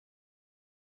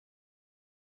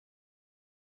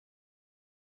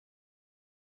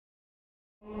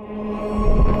Dante's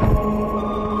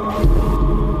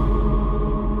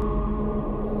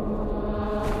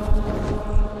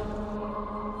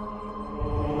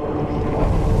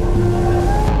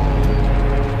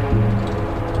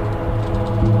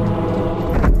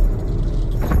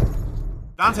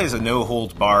a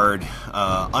no-holds-barred,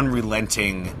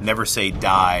 unrelenting,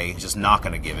 never-say-die, just not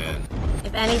going to give in.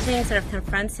 If anything sort of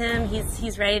confronts him,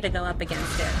 he's ready to go up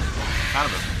against it.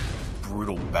 Kind of a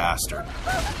brutal bastard.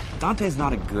 Dante's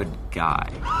not a good guy.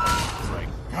 He's like,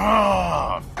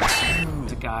 ah!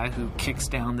 He's a guy who kicks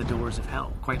down the doors of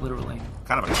hell, quite literally.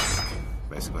 Kind of a cuck,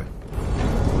 basically.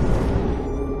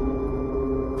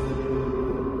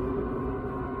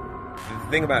 The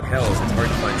thing about hell is it's hard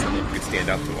to find someone who could stand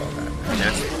up to all that. And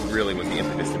that's really was the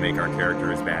impetus to make our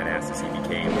character as badass as he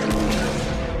became.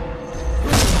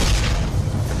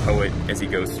 The poet, as he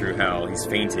goes through hell, he's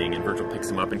fainting, and Virgil picks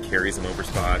him up and carries him over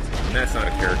spots. And that's not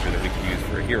a character that we could use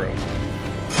for a hero.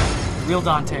 The real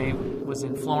Dante was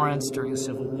in Florence during the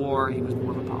Civil War. He was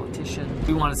more of a politician.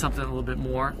 We wanted something a little bit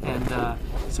more, and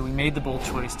so we made the bold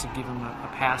choice to give him a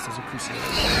pass as a crusader.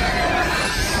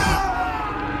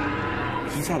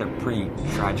 He's had a pretty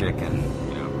tragic and,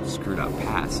 screwed up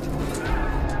past.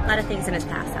 A lot of things in his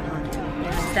past that haunt him.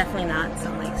 He's definitely not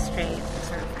some straight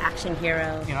sort of action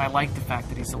hero. I like the fact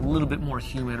that he's a little bit more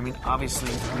human. I mean, obviously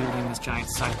he's wielding this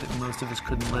giant scythe that most of us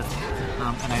couldn't lift,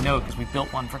 and I know it because we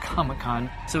built one for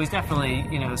Comic-Con. So he's definitely,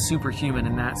 superhuman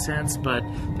in that sense. But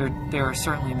there are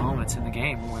certainly moments in the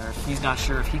game where he's not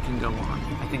sure if he can go on.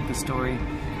 I think the story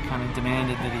kind of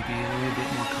demanded that he be a little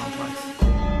bit more complex.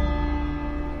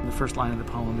 The first line of the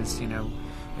poem is,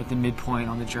 at the midpoint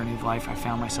on the journey of life, I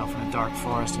found myself in a dark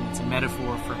forest, and it's a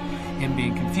metaphor for him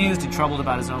being confused and troubled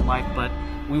about his own life, but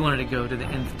we wanted to go to the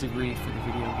nth degree for the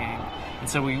video game. And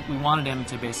so we wanted him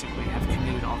to basically have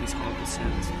committed all these horrible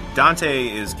sins. Dante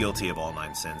is guilty of all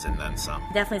 9 sins and then some.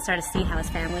 Definitely start to see how his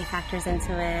family factors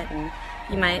into it, and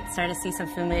you might start to see some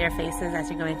familiar faces as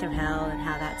you're going through hell and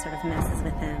how that sort of messes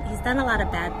with him. He's done a lot of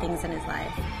bad things in his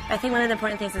life. I think one of the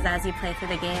important things is as you play through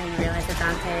the game, you realize that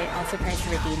Dante also tries to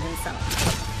redeem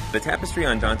himself. The tapestry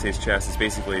on Dante's chest is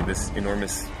basically this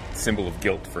enormous symbol of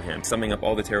guilt for him, summing up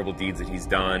all the terrible deeds that he's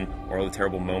done or all the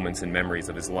terrible moments and memories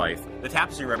of his life. The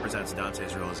tapestry represents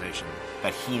Dante's realization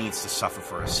that he needs to suffer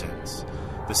for his sins,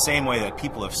 the same way that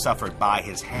people have suffered by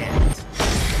his hand.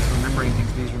 Remembering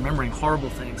things, he's remembering horrible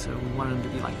things, so we wanted them to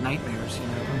be like nightmares,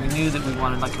 And we knew that we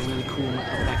wanted a really cool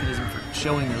mechanism for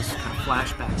showing those kind of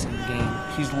flashbacks in the game.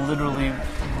 He's literally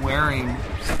wearing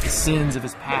the sins of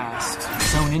his past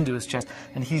sewn into his chest,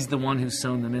 and he's the one who's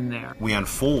sewn them in there. We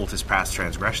unfold his past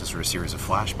transgressions through a series of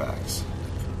flashbacks.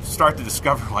 Start to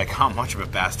discover how much of a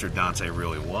bastard Dante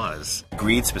really was.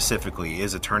 Greed specifically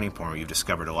is a turning point where you've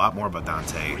discovered a lot more about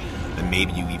Dante than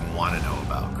maybe you even want to know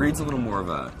about. Greed's a little more of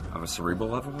a cerebral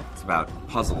level. It's about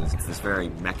puzzles. It's this very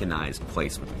mechanized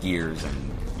place with gears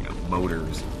and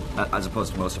motors, as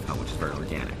opposed to most of hell, which is very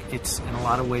organic. It's in a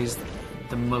lot of ways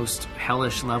the most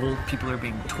hellish level. People are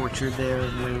being tortured there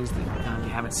in ways that you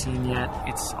haven't seen yet.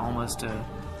 It's almost a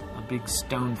big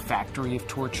stone factory of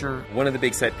torture. One of the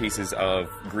big set pieces of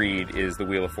Greed is the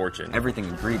Wheel of Fortune. Everything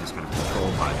in Greed is kind of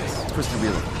controlled by this twisted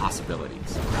wheel of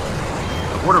possibilities.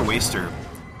 The Order Waster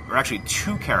are actually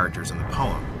 2 characters in the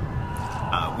poem.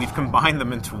 We've combined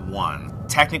them into one.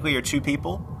 Technically are 2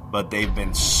 people, but they've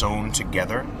been sewn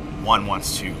together. One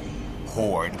wants to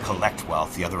hoard, collect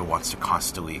wealth, the other wants to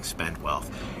constantly expend wealth.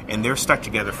 And they're stuck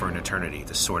together for an eternity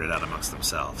to sort it out amongst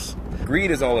themselves.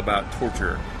 Greed is all about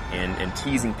torture and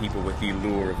teasing people with the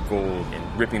lure of gold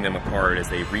and ripping them apart as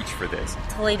they reach for this.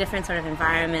 Totally different sort of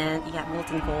environment. You got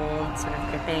molten gold sort of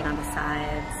dripping on the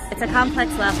sides. It's a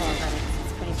complex level, but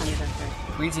it's pretty fun to go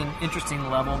through. Greed's an interesting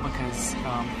level because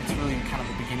it's really kind of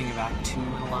the beginning of Act 2 in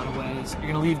a lot of ways.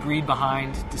 You're going to leave Greed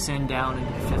behind, descend down into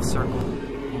the 5th circle,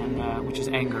 and which is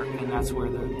anger, and that's where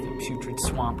the putrid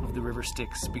swamp of the river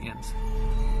Styx begins.